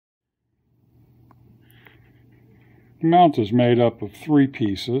The mount is made up of 3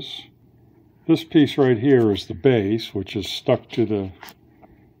 pieces. This piece right here is the base, which is stuck to the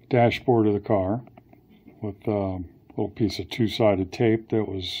dashboard of the car with a little piece of 2-sided tape that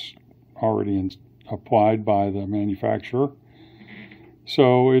was already applied by the manufacturer.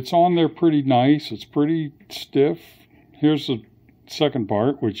 So it's on there pretty nice. It's pretty stiff. Here's the second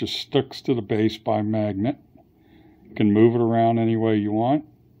part, which is sticks to the base by magnet. You can move it around any way you want.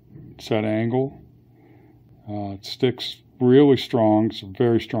 Set angle. It sticks really strong. It's a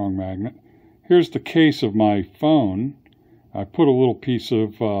very strong magnet. Here's the case of my phone. I put a little piece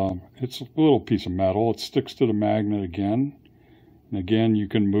of, it's a little piece of metal. It sticks to the magnet again. And again, you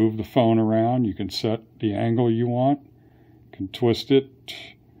can move the phone around. You can set the angle you want. You can twist it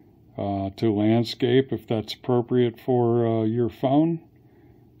to landscape if that's appropriate for your phone.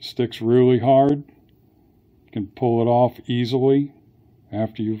 Sticks really hard. You can pull it off easily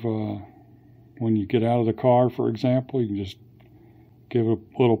after you've, when you get out of the car, for example. You can just give it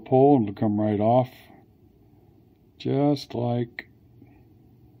a little pull and it'll come right off. Just like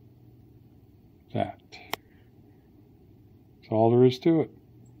that. That's all there is to it.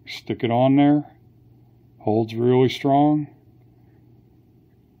 Stick it on there. Holds really strong.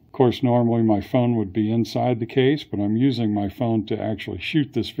 Of course, normally my phone would be inside the case, but I'm using my phone to actually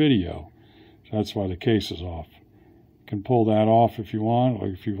shoot this video. So that's why the case is off. You can pull that off if you want,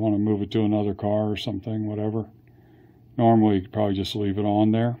 like if you want to move it to another car or something, whatever. Normally, you could probably just leave it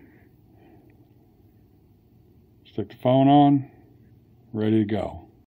on there. Stick the phone on, ready to go.